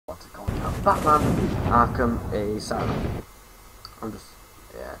Batman Arkham Asylum.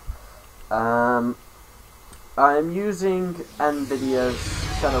 I'm using Nvidia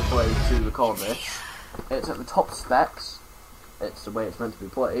Shadowplay to record this. It's at the top specs. It's the way it's meant to be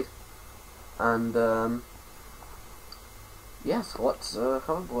played. And yes, let's have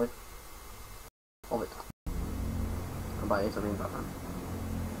a play of it. And by it I mean Batman.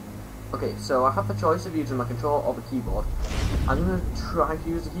 Okay, so I have the choice of using my controller or the keyboard. I'm going to try to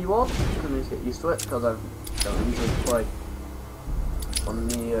use the keyboard, because I need to get used to it, because I don't usually play on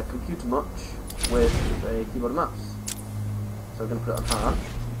the computer much with a keyboard and mouse. So I'm going to put it on hard,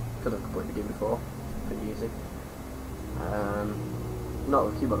 because I've completed the game before. Pretty easy. Not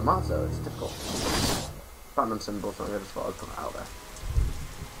with keyboard and mouse though, it's difficult. Batman symbols, so I just thought I'd put it out there.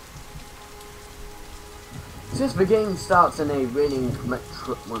 Since the game starts in a raining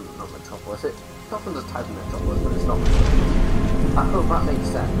metropolis, it often does type in metropolis, but it's not. I hope that makes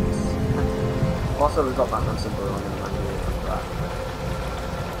sense. Also, we've got Batman symbol on the manual for that.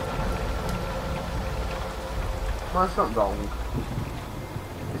 Well, it's not wrong.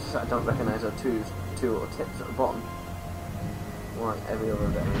 It's just that I don't recognise those two little tips at the bottom. Like every other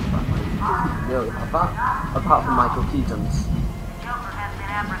day in Batman. Really have that, apart from Michael Keaton's. Joker has been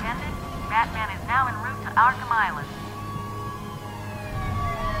apprehended. Batman is now en route to Arkham Island.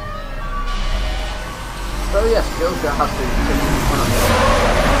 So yes, Joker has been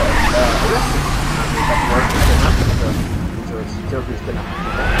arrested. Joker's been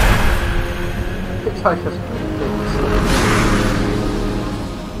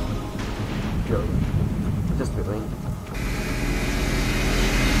Joker. Just be lame.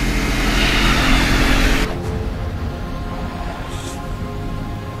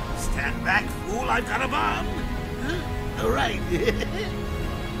 Back, fool, I've got a bomb! Huh? Alright.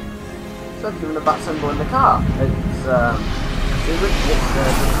 So I've given a bat symbol in the car. It's doesn't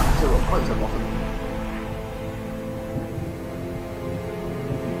have to look quite so often.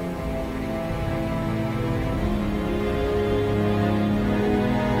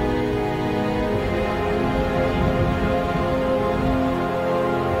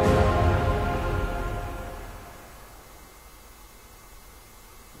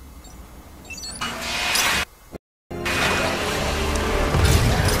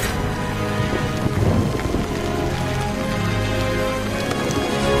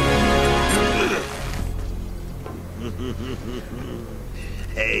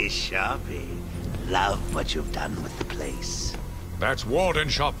 Hey, Sharpie. Love what you've done with the place. That's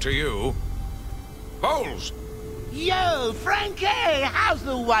Wardenshop to you. Bowles! Yo, Frankie! How's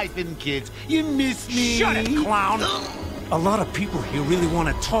the wife and kids? You miss me? Shut it, clown! A lot of people here really want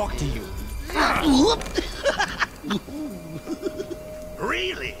to talk to you.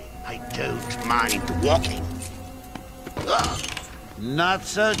 Really? I don't mind walking. Not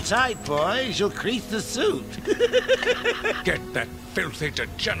so tight, boys. You'll crease the suit. Get that filthy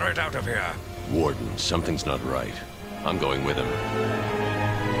degenerate out of here. Warden, something's not right. I'm going with him.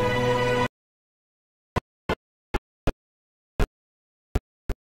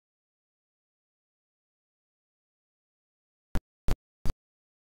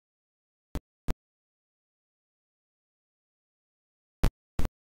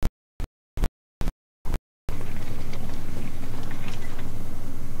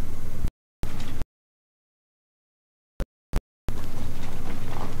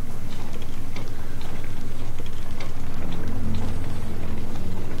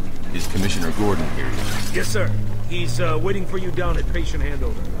 Commissioner Gordon here. Yes, sir. He's waiting for you down at patient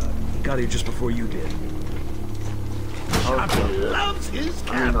handover. He got here just before you did. Sharpie loves his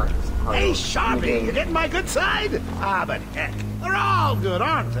camera. Hey, Sharpie, you getting my good side? Ah, but heck, they're all good,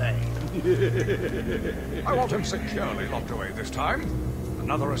 aren't they? I want him securely locked away this time.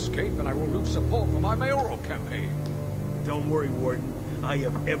 Another escape and I will lose support for my mayoral campaign. Don't worry, Warden. I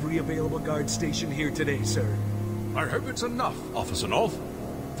have every available guard station here today, sir. I hope it's enough, Officer North.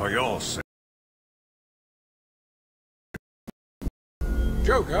 For your sake.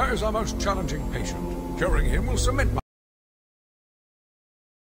 Joker is our most challenging patient. Curing him will cement my...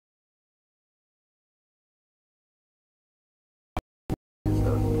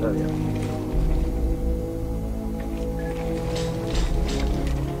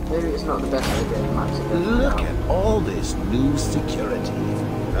 Maybe it's not the best idea to max it. Look at all this new security.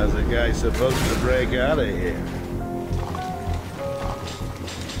 How's a guy supposed to break out of here?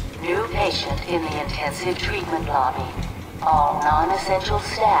 New patient in the intensive treatment lobby. All non-essential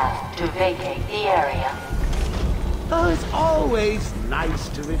staff to vacate the area. Oh, it's always nice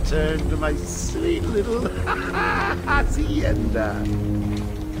to return to my sweet little hacienda.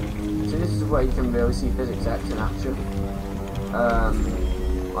 So this is where you can really see Physics X in action.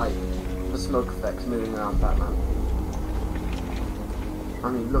 Like, the smoke effects moving around Batman. I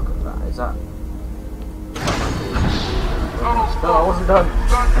mean, look at that. Is that... No, I wasn't done.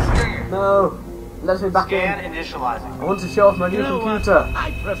 No. Let me back in. Initializing. I want to show off my new computer. What?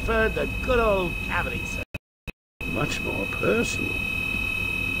 I prefer the good old cavity set. Much more personal.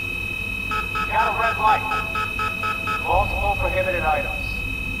 Got a red light. Multiple prohibited items.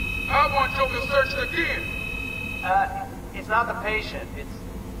 I want you to search again. It's not the patient. It's...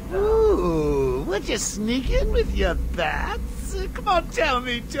 Ooh, would you sneak in with your bats? Come on, tell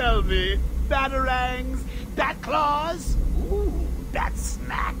me. Batarangs, bat claws, ooh, bat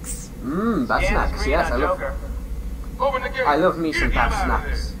snacks. Bat snacks, yes, I love me some bat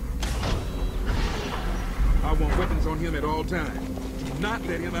snacks. I want weapons on him at all times. Do not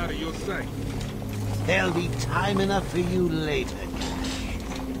let him out of your sight. There'll be time enough for you later.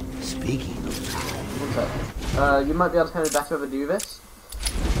 Speaking of time... Okay. You might be able to kind of better overdo this.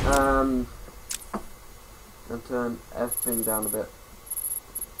 And turn everything down a bit.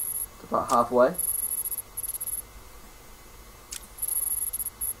 To about halfway.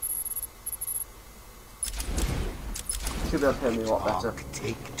 Should be able to hear me a lot better.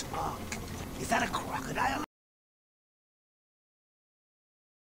 Tick-tock. Is that a crocodile?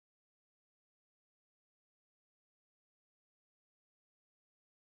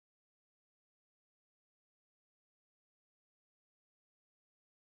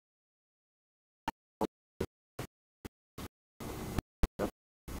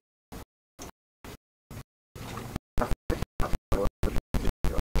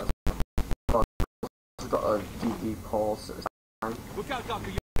 Got a DD pulse at this time. Look out,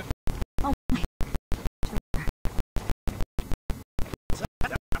 Doctor.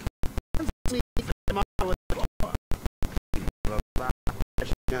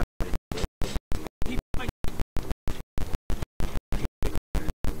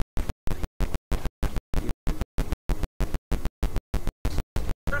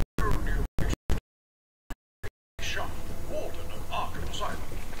 Warden of Arkham Asylum.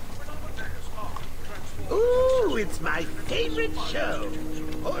 Ooh, it's my favorite show.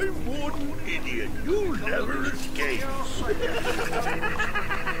 I'm Warden Idiot. You'll never escape.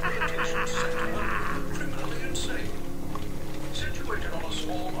 Criminally insane. Situated on a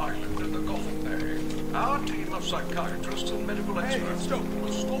small island in the Gotham Bay, our team of psychiatrists and medical experts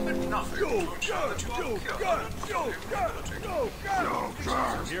will stop at nothing to ensure that you are cured.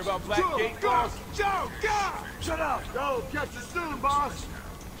 Hear about Black Gate, boss? Shut up. Go, catch you soon, boss.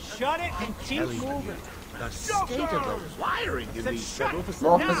 Shut it and keep moving. The state of the wiring in these federal More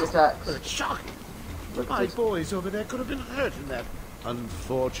facilities. physics attacks. It's shocking. Look at My this. boys over there could have been hurt in that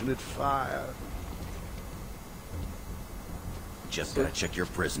unfortunate fire. Just gotta check your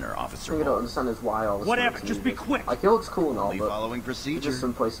prisoner, The Officer. thing I don't understand is why all this Whatever, works in just be movies. quick. Like, it looks cool and all, Only but following there's procedure. just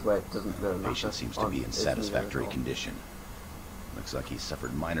some places where it doesn't really matter. Patient seems to be in It's satisfactory moving as well. condition. Looks like he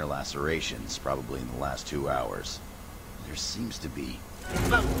suffered minor lacerations, probably in the last 2 hours. There seems to be...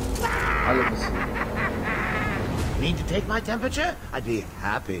 I love this. Need to take my temperature? I'd be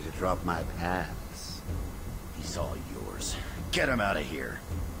happy to drop my pants. He's all yours. Get him out of here.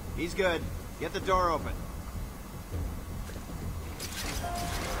 He's good. Get the door open.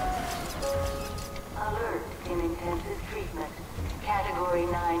 Alert in intensive treatment. Category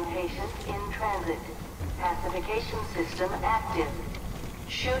 9 patient in transit. Pacification system active.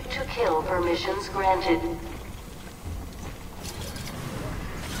 Shoot to kill permissions granted.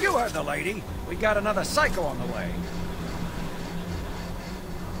 You heard the lady. We got another psycho on the way.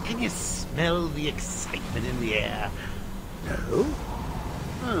 Can you smell the excitement in the air? No?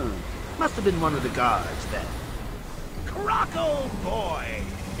 Must have been one of the guards then. Croc, old boy!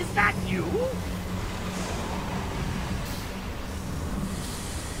 Is that you?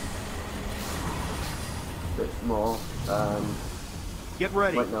 Bit more. Get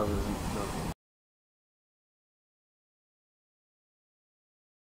ready. Wait, no, there isn't. No.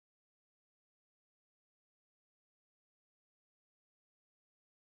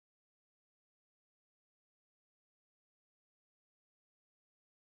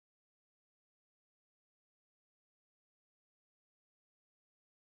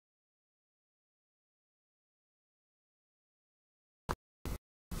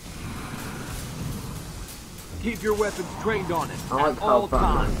 Keep your weapons trained on it I like at how all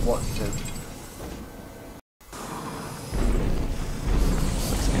Batman times. watched him.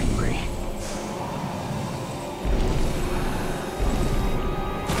 Looks angry.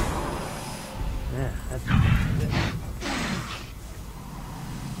 Yeah, that's...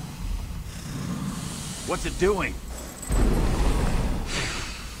 What's it doing?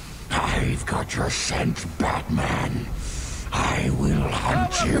 I've got your scent, Batman. I will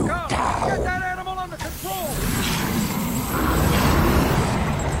hunt you Get down. that animal under control!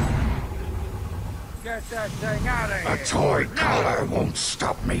 Get that thing out of here! A toy collar won't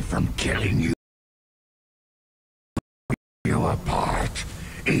stop me from killing you. You apart.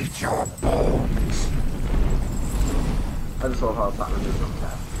 Eat your bones. I just love how Batman does not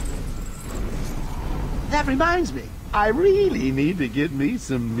care. That reminds me, I really need to get me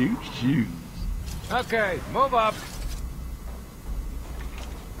some new shoes. Okay, move up.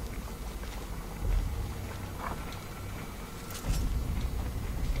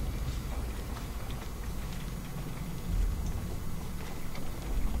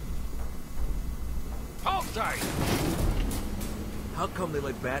 Hold tight. How come they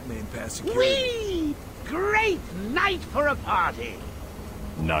let Batman pass security? Whee! Great night for a party!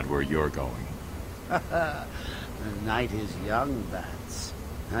 Not where you're going. The night is young, Bats.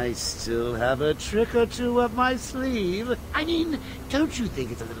 I still have a trick or two up my sleeve. I mean, don't you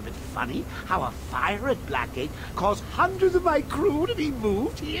think it's a little bit funny how a fire at Blackgate caused hundreds of my crew to be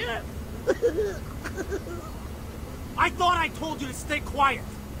moved here? I thought I told you to stay quiet.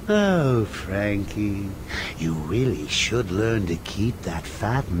 Oh, Frankie, you really should learn to keep that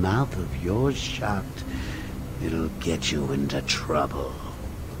fat mouth of yours shut. It'll get you into trouble.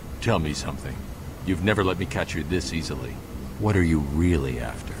 Tell me something. You've never let me catch you this easily. What are you really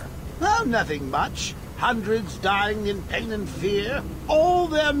after? Oh, nothing much. Hundreds dying in pain and fear. All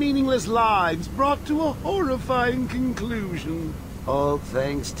their meaningless lives brought to a horrifying conclusion. All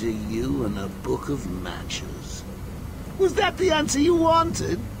thanks to you and a book of matches. Was that the answer you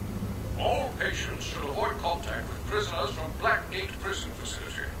wanted? All patients should avoid contact with prisoners from Blackgate Prison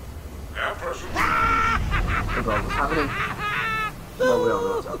Facility. Their person... Oh god, what's happening? Well, we all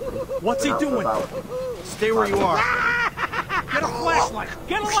know what's happening. What's he Been out for doing? about Stay where you are. Get a flashlight.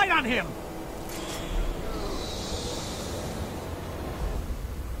 Get a light on him.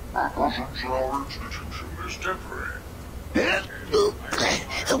 Presence in our institution is temporary.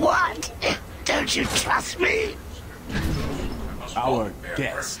 What? Don't you trust me? Our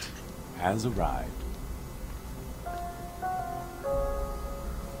guest has arrived.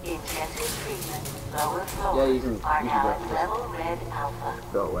 Intensive treatment. Lower floors Yeah, you can are now go. at level red alpha.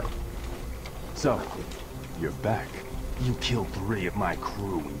 Go away. So, you're back. You killed 3 of my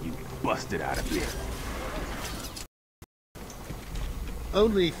crew when you busted out of here.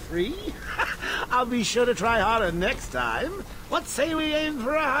 Only 3? I'll be sure to try harder next time. What say we aim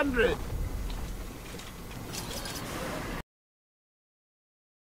for 100?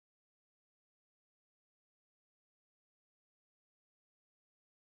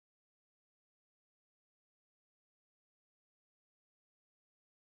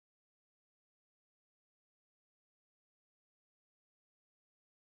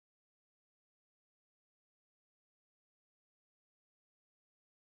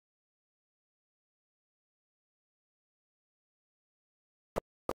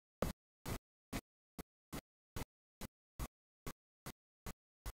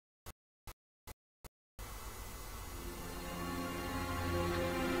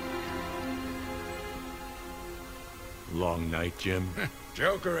 Long night, Jim?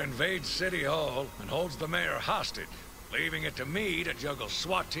 Joker invades City Hall and holds the mayor hostage, leaving it to me to juggle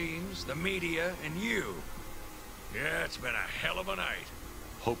SWAT teams, the media, and you. Yeah, it's been a hell of a night.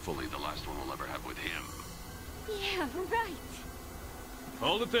 Hopefully the last one we'll ever have with him. Yeah, right.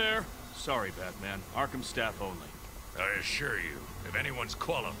 Hold it there. Sorry, Batman. Arkham staff only. I assure you, if anyone's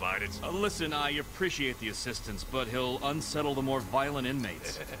qualified, it's... Listen, I appreciate the assistance, but he'll unsettle the more violent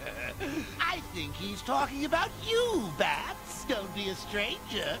inmates. I think he's talking about you, Bats. Don't be a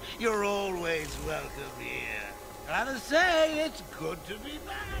stranger. You're always welcome here. Gotta say, it's good to be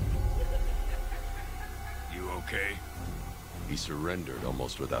back. You okay? He surrendered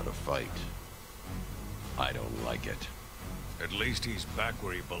almost without a fight. I don't like it. At least he's back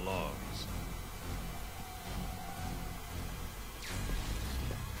where he belongs.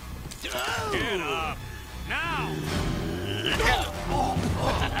 Get up! Now!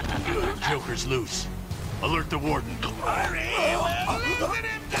 Joker's loose. Alert the warden.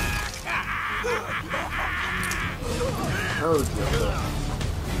 Oh, Joker.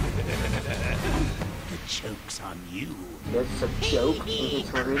 The joke's on you. Yes, it's a joke. In case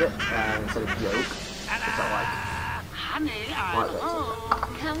you want to read it, instead of joke. Which I like. Honey, Like I'm that. home.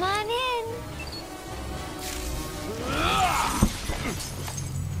 Come on in.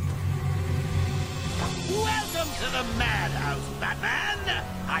 Welcome to the madhouse, Batman!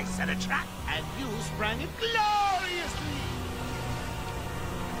 I set a trap, and you sprang it gloriously!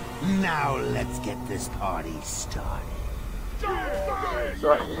 Now let's get this party started. So,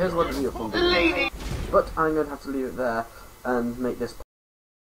 here's what the video from. But I'm going to have to leave it there. and make this.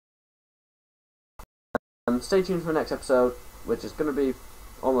 Stay tuned for the next episode, which is going to be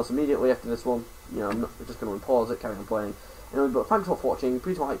almost immediately after this one. You know, I'm not just going to pause it, carry on playing. Anyway, but thanks for watching.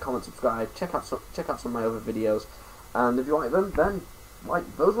 Please like, comment, subscribe. Check out some of my other videos, and if you like them, then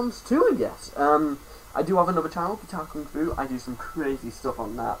like those ones too, I guess. I do have another channel, Guitar Kung Fu. I do some crazy stuff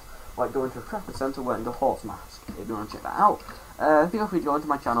on that, like going to a traffic centre wearing a horse mask. If you want to check that out, feel free to go into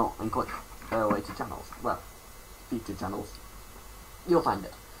my channel and click later channels. Well, featured channels. You'll find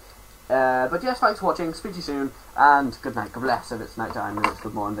it. But yes, thanks for watching. Speak to you soon, and good night. God bless if it's night time and it's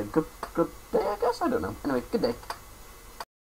good morning. Then good day, I guess. I don't know. Anyway, good day.